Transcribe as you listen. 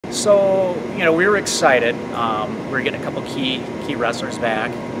So, we were excited. We were getting a couple key wrestlers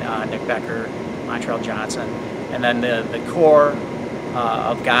back, Nick Becker, Montrail Johnson, and then the core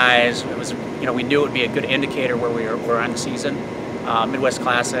of guys. It was, we knew it would be a good indicator where we were on the season. Midwest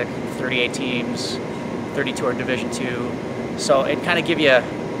Classic, 38 teams, 32 are Division II. So it kind of give you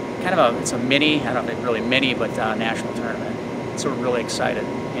it's a mini, I don't know if it's really mini, but national tournament. So we're really excited.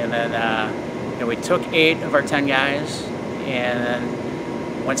 And then we took 8 of our 10 guys, and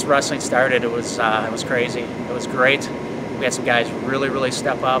then once wrestling started, it was crazy. It was great. We had some guys really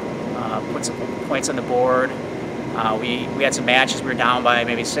step up, put some points on the board. We had some matches we were down by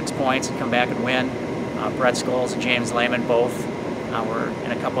maybe 6 points and come back and win. Brett Scoles and James Lehman both were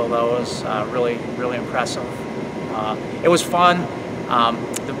in a couple of those. Really impressive. It was fun.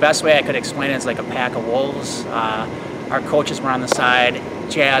 The best way I could explain it is like a pack of wolves. Our coaches were on the side,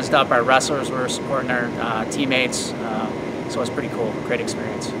 jazzed up. Our wrestlers were supporting our teammates. So it was pretty cool, great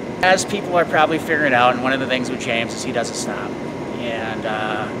experience. As people are probably figuring out, and one of the things with James is he doesn't stop. And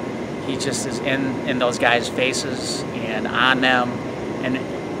he just is in those guys' faces and on them. And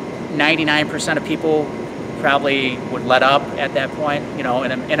 99% of people probably would let up at that point, in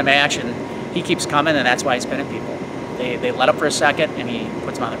a match, and he keeps coming, and that's why he's pinning people. They let up for a second, and he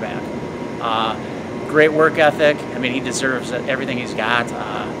puts them on their back. Great work ethic. I mean, he deserves everything he's got.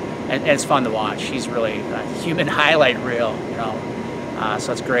 And it's fun to watch. He's really a human highlight reel,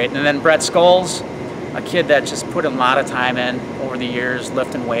 so it's great. And then Brett Scoles, a kid that just put a lot of time in over the years,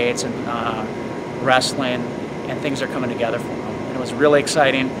 lifting weights and wrestling, and things are coming together for him. And it was really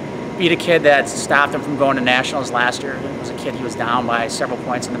exciting. Beat a kid that stopped him from going to nationals last year. It was a kid he was down by several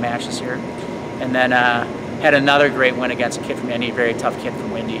points in the match this year. And then had another great win against a kid from Indy, very tough kid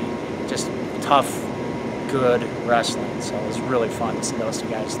from Windy. Just tough, good wrestling. So it was really fun to see those two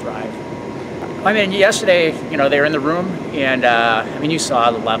guys thrive. I mean, yesterday, they were in the room, and you saw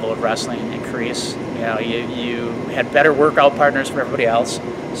the level of wrestling increase. You had better workout partners for everybody else,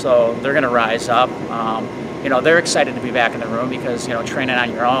 so they're going to rise up. They're excited to be back in the room because training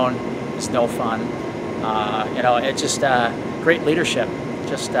on your own is no fun. It's just great leadership,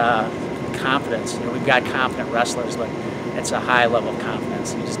 just confidence. We've got confident wrestlers, but it's a high level of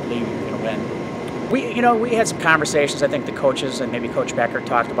confidence. You just believe you're going to win. We had some conversations. I think the coaches and maybe Coach Becker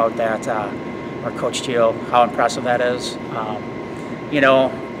talked about that, or Coach Teal, how impressive that is.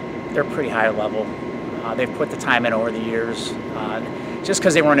 They're pretty high level. They've put the time in over the years. Just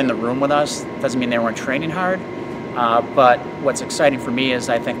because they weren't in the room with us doesn't mean they weren't training hard. But what's exciting for me is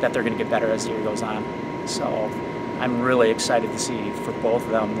I think that they're going to get better as the year goes on. So I'm really excited to see for both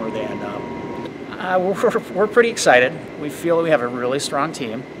of them where they end up. We're pretty excited. We feel we have a really strong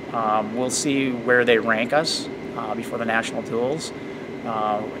team. We'll see where they rank us before the national duels.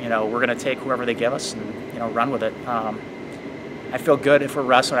 We're going to take whoever they give us and run with it. I feel good if we're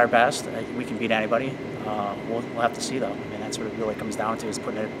wrestling our best. We can beat anybody. We'll have to see though. I mean, that's what it really comes down to, is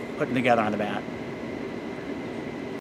putting it together on the mat.